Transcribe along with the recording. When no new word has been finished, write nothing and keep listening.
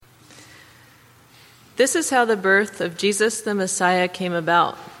This is how the birth of Jesus the Messiah came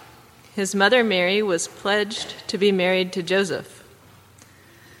about. His mother Mary was pledged to be married to Joseph.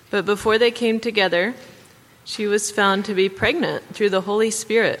 But before they came together, she was found to be pregnant through the Holy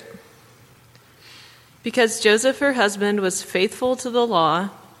Spirit. Because Joseph, her husband, was faithful to the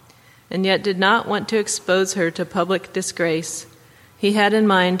law and yet did not want to expose her to public disgrace, he had in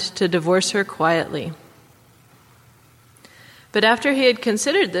mind to divorce her quietly. But after he had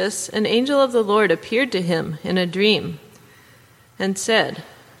considered this, an angel of the Lord appeared to him in a dream and said,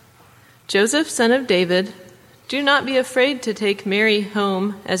 "Joseph, son of David, do not be afraid to take Mary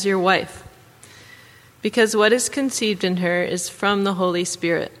home as your wife, because what is conceived in her is from the Holy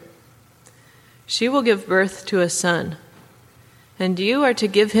Spirit. She will give birth to a son, and you are to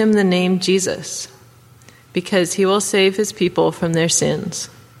give him the name Jesus, because he will save his people from their sins."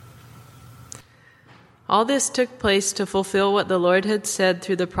 All this took place to fulfill what the Lord had said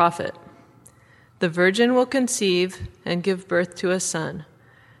through the prophet. "The virgin will conceive and give birth to a son,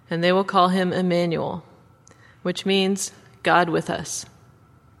 and they will call him Emmanuel," which means God with us.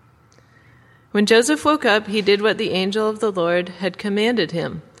 When Joseph woke up, he did what the angel of the Lord had commanded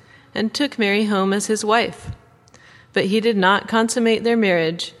him and took Mary home as his wife. But he did not consummate their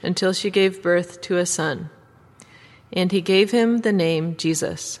marriage until she gave birth to a son, and he gave him the name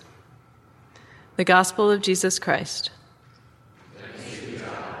Jesus. The Gospel of Jesus Christ. Thanks be to God.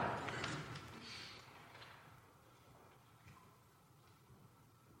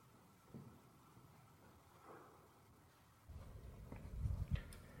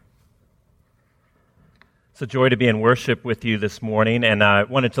 It's a joy to be in worship with you this morning, and I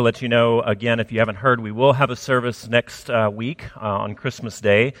wanted to let you know, again, if you haven't heard, we will have a service next week on Christmas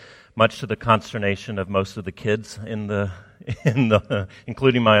Day, much to the consternation of most of the kids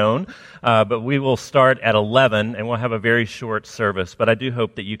including my own. But we will start at 11, and we'll have a very short service. But I do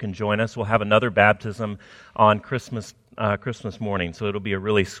hope that you can join us. We'll have another baptism on Christmas morning, so it'll be a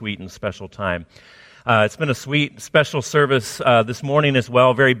really sweet and special time. It's been a sweet, special service this morning as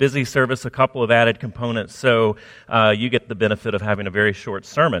well. Very busy service, a couple of added components. So you get the benefit of having a very short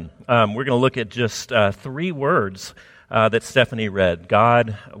sermon. We're going to look at just 3 words that Stephanie read.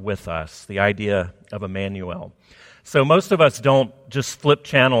 God with us, the idea of Emmanuel. So most of us don't just flip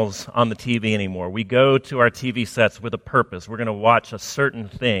channels on the TV anymore. We go to our TV sets with a purpose. We're going to watch a certain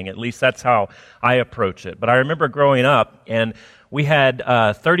thing. At least that's how I approach it. But I remember growing up, and we had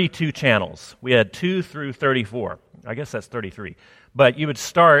 32 channels. We had 2 through 34. I guess that's 33. But you would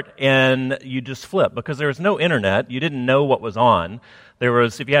start and you just flip because there was no internet. You didn't know what was on. There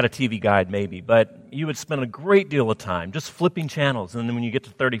was, if you had a TV guide, maybe, but you would spend a great deal of time just flipping channels. And then when you get to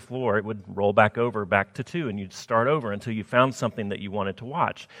 34, it would roll back to 2, and you'd start over until you found something that you wanted to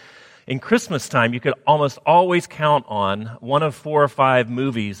watch. In Christmas time, you could almost always count on one of 4 or 5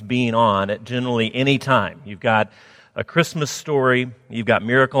 movies being on at generally any time. You've got A Christmas Story, you've got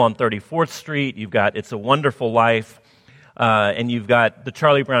Miracle on 34th Street, you've got It's a Wonderful Life, and you've got the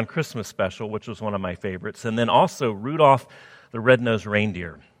Charlie Brown Christmas Special, which was one of my favorites, and then also Rudolph the Red-Nosed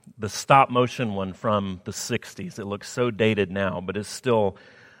Reindeer, the stop-motion one from the 60s. It looks so dated now, but they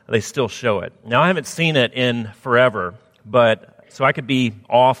still show it. Now, I haven't seen it in forever, so I could be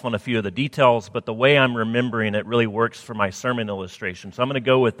off on a few of the details, but the way I'm remembering it really works for my sermon illustration. So I'm going to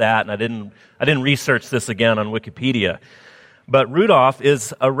go with that, and I didn't research this again on Wikipedia. But Rudolph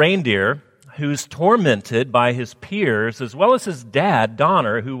is a reindeer who's tormented by his peers, as well as his dad,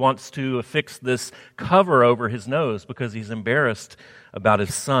 Donner, who wants to affix this cover over his nose because he's embarrassed about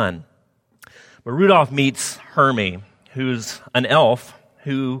his son. But Rudolph meets Hermie, who's an elf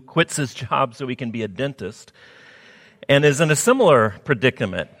who quits his job so he can be a dentist, and is in a similar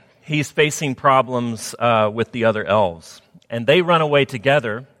predicament. He's facing problems with the other elves. And they run away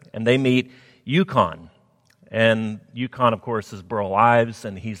together, and they meet Yukon. And Yukon, of course, is Burl Ives,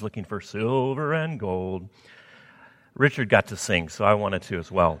 and he's looking for silver and gold. Richard got to sing, so I wanted to as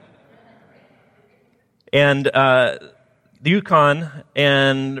well. And the Yukon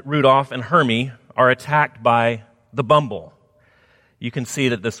and Rudolph and Hermie are attacked by the Bumble. You can see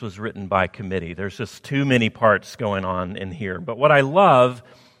that this was written by committee. There's just too many parts going on in here. But what I love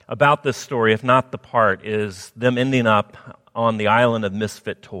about this story, if not the part, is them ending up on the island of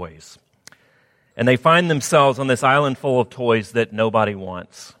misfit toys. And they find themselves on this island full of toys that nobody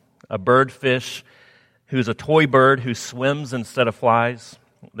wants. A birdfish who's a toy bird who swims instead of flies.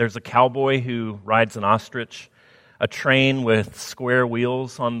 There's a cowboy who rides an ostrich. A train with square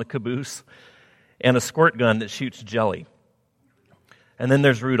wheels on the caboose. And a squirt gun that shoots jelly. And then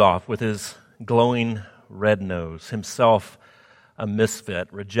there's Rudolph with his glowing red nose, himself a misfit,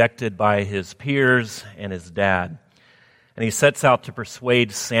 rejected by his peers and his dad. And he sets out to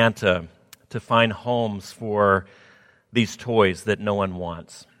persuade Santa to find homes for these toys that no one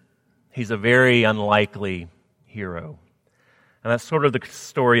wants. He's a very unlikely hero. And that's sort of the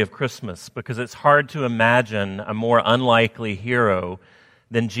story of Christmas, because it's hard to imagine a more unlikely hero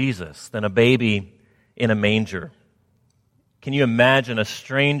than Jesus, than a baby in a manger. Can you imagine a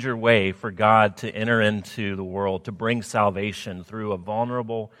stranger way for God to enter into the world, to bring salvation through a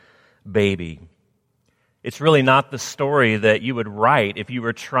vulnerable baby? It's really not the story that you would write if you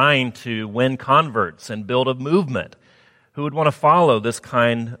were trying to win converts and build a movement. Who would want to follow this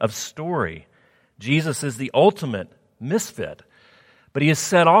kind of story? Jesus is the ultimate misfit. But he is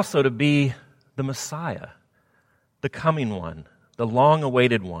said also to be the Messiah, the coming one, the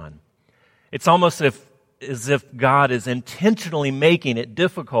long-awaited one. It's almost as if God is intentionally making it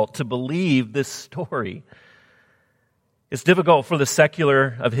difficult to believe this story. It's difficult for the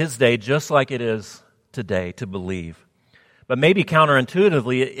secular of his day, just like it is today, to believe. But maybe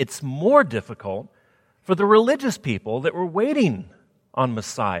counterintuitively, it's more difficult for the religious people that were waiting on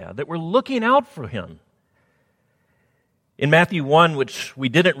Messiah, that were looking out for him. In Matthew 1, which we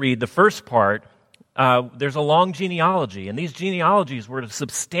didn't read, the first part, there's a long genealogy, and these genealogies were to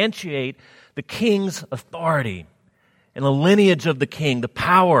substantiate the king's authority and the lineage of the king, the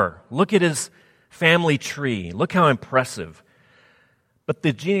power. Look at his family tree. Look how impressive. But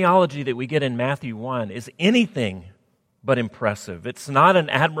the genealogy that we get in Matthew 1 is anything but impressive. It's not an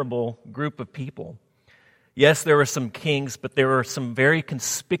admirable group of people. Yes, there were some kings, but there were some very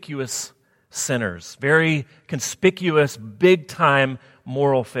conspicuous sinners, very conspicuous, big-time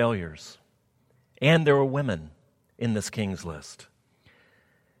moral failures. And there were women in this king's list.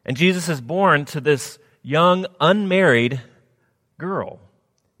 And Jesus is born to this young, unmarried girl,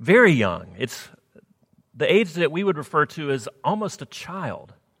 very young. It's the age that we would refer to as almost a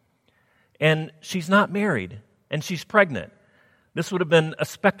child. And she's not married, and she's pregnant. This would have been a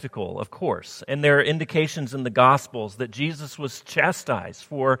spectacle, of course, and there are indications in the Gospels that Jesus was chastised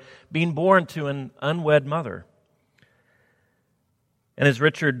for being born to an unwed mother. And as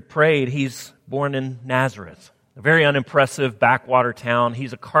Richard prayed, he's born in Nazareth, a very unimpressive backwater town.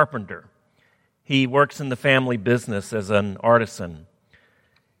 He's a carpenter. He works in the family business as an artisan.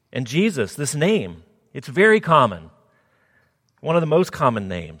 And Jesus, this name, it's very common, one of the most common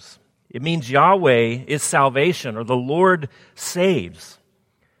names. It means Yahweh is salvation, or the Lord saves.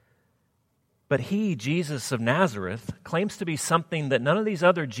 But he, Jesus of Nazareth, claims to be something that none of these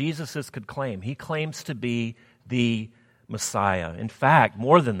other Jesuses could claim. He claims to be the Messiah. In fact,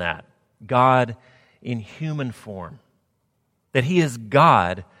 more than that, God in human form. That he is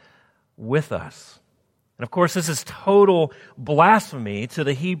God with us. And of course, this is total blasphemy to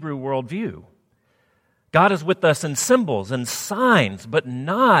the Hebrew worldview. God is with us in symbols and signs, but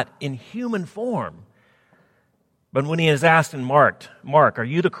not in human form. But when he is asked in Mark, are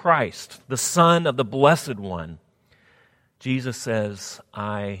you the Christ, the Son of the Blessed One? Jesus says,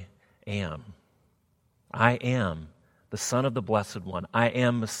 I am. I am the Son of the Blessed One. I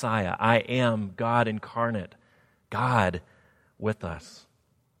am Messiah. I am God incarnate, God with us.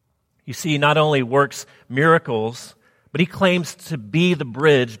 You see, he not only works miracles, but he claims to be the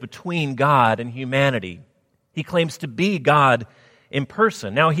bridge between God and humanity. He claims to be God in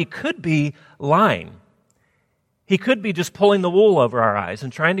person. Now, he could be lying. He could be just pulling the wool over our eyes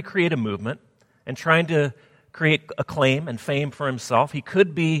and trying to create a movement and trying to create acclaim and fame for himself. He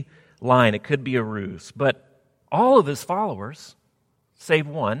could be lying. It could be a ruse. But all of his followers, save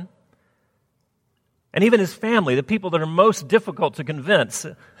one, and even his family, the people that are most difficult to convince,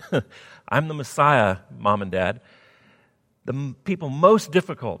 I'm the Messiah, Mom and Dad, the people most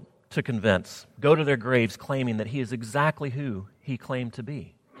difficult to convince go to their graves claiming that he is exactly who he claimed to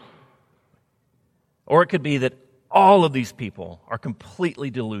be. Or it could be that all of these people are completely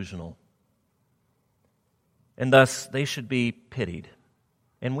delusional, and thus they should be pitied,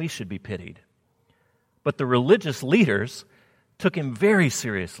 and we should be pitied. But the religious leaders took him very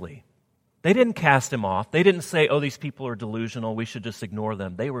seriously. They didn't cast him off. They didn't say, oh, these people are delusional, we should just ignore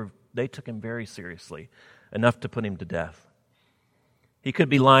them. They took him very seriously, enough to put him to death. He could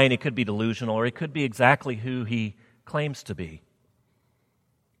be lying, he could be delusional, or he could be exactly who he claims to be.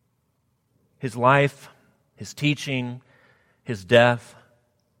 His life, his teaching, his death,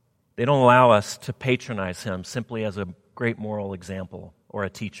 they don't allow us to patronize him simply as a great moral example or a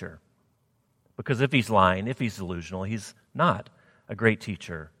teacher. Because if he's lying, if he's delusional, he's not a great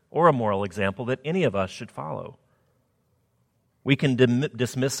teacher or a moral example that any of us should follow. We can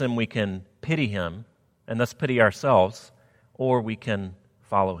dismiss him, we can pity him, and thus pity ourselves, or we can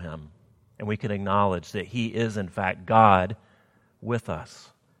follow him, and we can acknowledge that he is, in fact, God with us,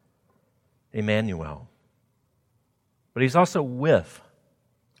 Emmanuel. But he's also with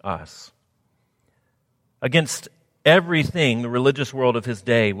us. against everything the religious world of his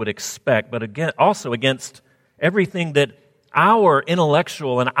day would expect, but again, also against everything that our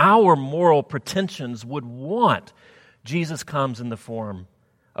intellectual and our moral pretensions would want. Jesus comes in the form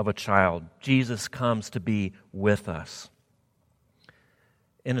of a child. Jesus comes to be with us.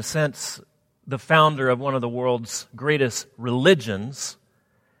 In a sense, the founder of one of the world's greatest religions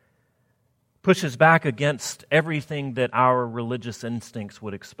pushes back against everything that our religious instincts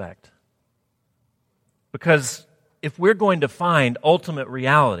would expect. Because if we're going to find ultimate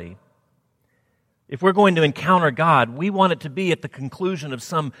reality, if we're going to encounter God, we want it to be at the conclusion of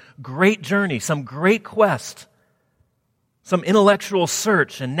some great journey, some great quest, some intellectual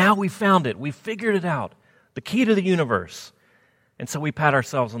search, and now we found it. We figured it out, the key to the universe. And so we pat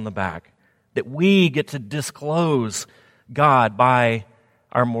ourselves on the back that we get to disclose God by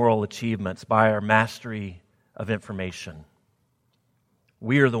our moral achievements, by our mastery of information.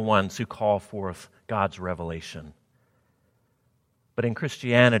 We are the ones who call forth God's revelation. But in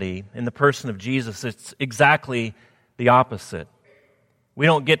Christianity, in the person of Jesus, it's exactly the opposite. We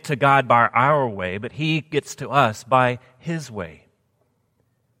don't get to God by our way, but He gets to us by His way.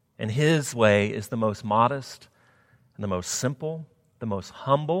 And His way is the most modest and the most simple, the most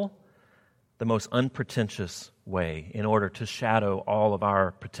humble, the most unpretentious way in order to shadow all of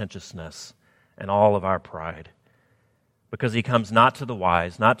our pretentiousness and all of our pride. Because He comes not to the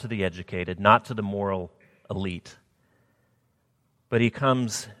wise, not to the educated, not to the moral elite, but He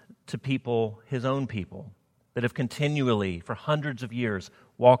comes to people, His own people, that have continually, for hundreds of years,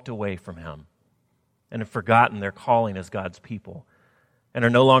 walked away from Him and have forgotten their calling as God's people and are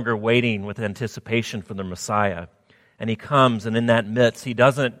no longer waiting with anticipation for the Messiah. And He comes, and in that midst, He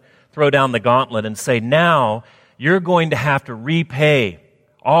doesn't throw down the gauntlet and say, now you're going to have to repay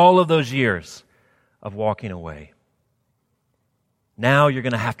all of those years of walking away. Now you're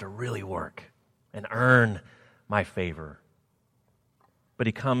going to have to really work and earn my favor. But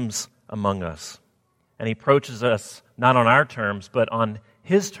He comes among us, and He approaches us not on our terms, but on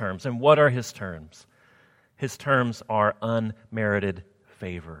His terms. And what are His terms? His terms are unmerited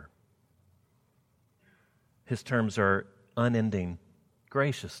favor. His terms are unending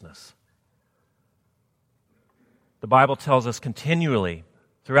graciousness. The Bible tells us continually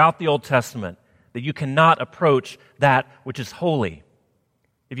throughout the Old Testament that you cannot approach that which is holy.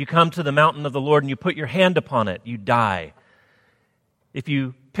 If you come to the mountain of the Lord and you put your hand upon it, you die. If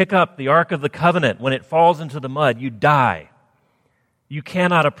you pick up the Ark of the Covenant when it falls into the mud, you die. You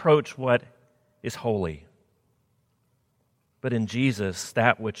cannot approach what is holy. But in Jesus,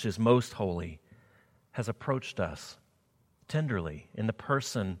 that which is most holy has approached us tenderly in the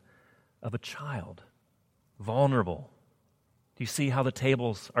person of a child, vulnerable. Do you see how the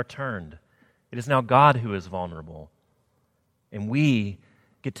tables are turned? It is now God who is vulnerable, and we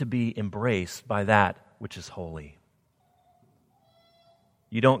get to be embraced by that which is holy.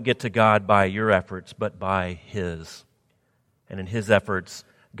 You don't get to God by your efforts, but by His. And in His efforts,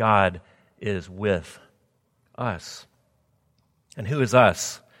 God is with us. And who is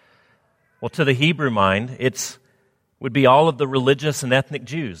us? Well, to the Hebrew mind, it would be all of the religious and ethnic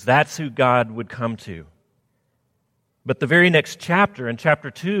Jews. That's who God would come to. But the very next chapter, in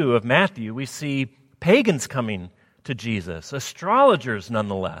chapter 2 of Matthew, we see pagans coming to Jesus, astrologers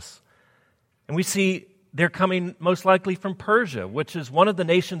nonetheless. And we see they're coming most likely from Persia, which is one of the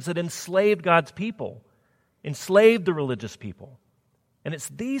nations that enslaved God's people, enslaved the religious people. And it's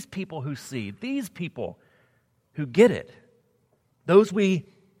these people who see, these people who get it. Those we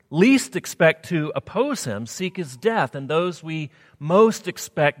least expect to oppose Him seek His death, and those we most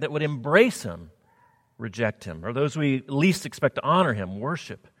expect that would embrace Him reject Him, or those we least expect to honor Him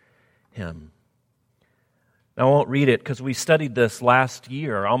worship Him. Now, I won't read it because we studied this last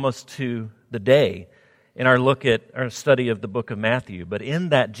year, almost to the day, in our look at our study of the book of Matthew. But in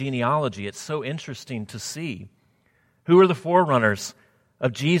that genealogy, it's so interesting to see who are the forerunners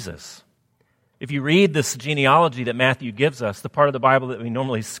of Jesus. If you read this genealogy that Matthew gives us, the part of the Bible that we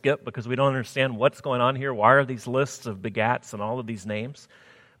normally skip because we don't understand what's going on here, why are these lists of begats and all of these names?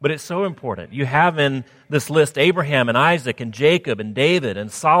 But it's so important. You have in this list Abraham and Isaac and Jacob and David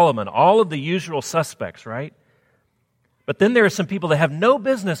and Solomon, all of the usual suspects, right? But then there are some people that have no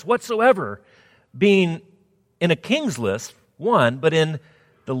business whatsoever being in a king's list, one, but in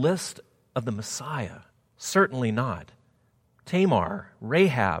the list of the Messiah, certainly not. Tamar,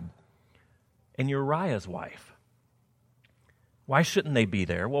 Rahab, and Uriah's wife. Why shouldn't they be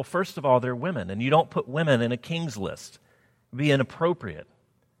there? Well, first of all, they're women, and you don't put women in a king's list. It would be inappropriate.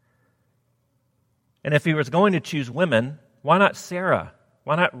 And if he was going to choose women, why not Sarah?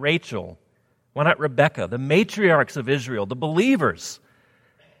 Why not Rachel? Why not Rebecca? The matriarchs of Israel, the believers.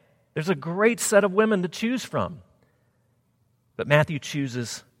 There's a great set of women to choose from. But Matthew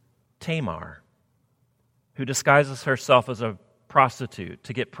chooses Tamar, who disguises herself as a prostitute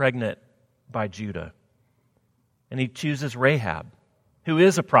to get pregnant by Judah. And he chooses Rahab, who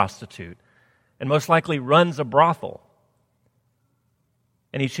is a prostitute and most likely runs a brothel.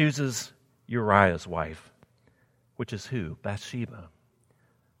 And he chooses Uriah's wife, which is who? Bathsheba.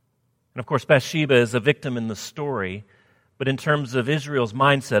 And of course, Bathsheba is a victim in the story, but in terms of Israel's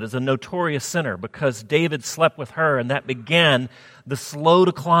mindset, is a notorious sinner because David slept with her, and that began the slow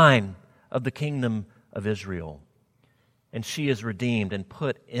decline of the kingdom of Israel. And she is redeemed and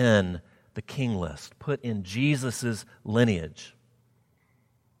put in the king list, put in Jesus' lineage.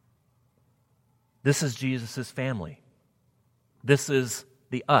 This is Jesus' family. This is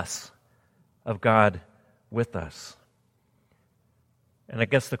the us of God with us. And I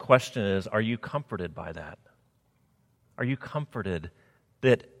guess the question is, are you comforted by that? Are you comforted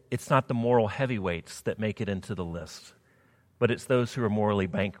that it's not the moral heavyweights that make it into the list, but it's those who are morally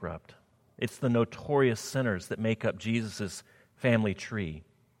bankrupt? It's the notorious sinners that make up Jesus' family tree.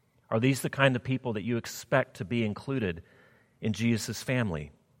 Are these the kind of people that you expect to be included in Jesus'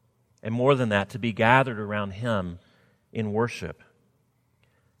 family? And more than that, to be gathered around Him in worship?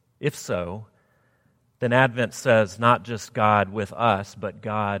 If so, then Advent says not just God with us, but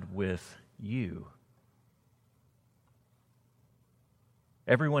God with you.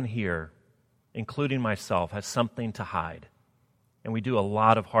 Everyone here, including myself, has something to hide, and we do a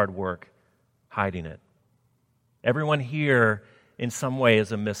lot of hard work hiding it. Everyone here, in some way,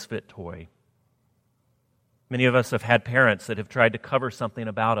 is a misfit toy. Many of us have had parents that have tried to cover something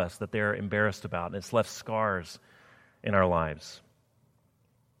about us that they're embarrassed about, and it's left scars in our lives.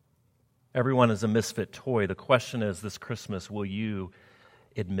 Everyone is a misfit toy. The question is, this Christmas, will you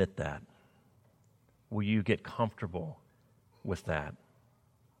admit that? Will you get comfortable with that?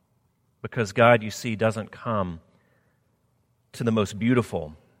 Because God, you see, doesn't come to the most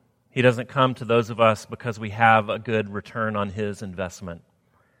beautiful. He doesn't come to those of us because we have a good return on His investment.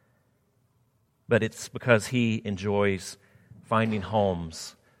 But it's because He enjoys finding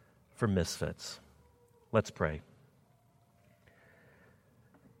homes for misfits. Let's pray.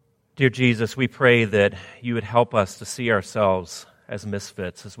 Dear Jesus, we pray that you would help us to see ourselves as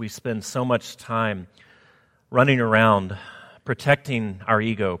misfits as we spend so much time running around, protecting our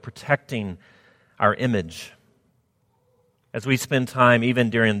ego, protecting our image. As we spend time, even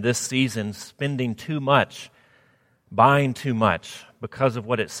during this season, spending too much, buying too much because of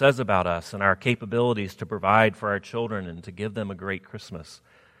what it says about us and our capabilities to provide for our children and to give them a great Christmas.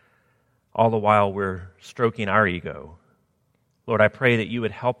 All the while we're stroking our ego. Lord, I pray that you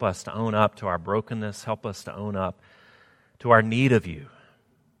would help us to own up to our brokenness, help us to own up to our need of you.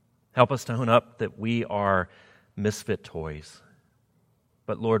 Help us to own up that we are misfit toys.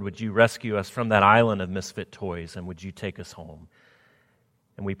 But Lord, would you rescue us from that island of misfit toys, and would you take us home?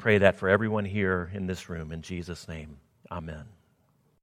 And we pray that for everyone here in this room, in Jesus' name. Amen.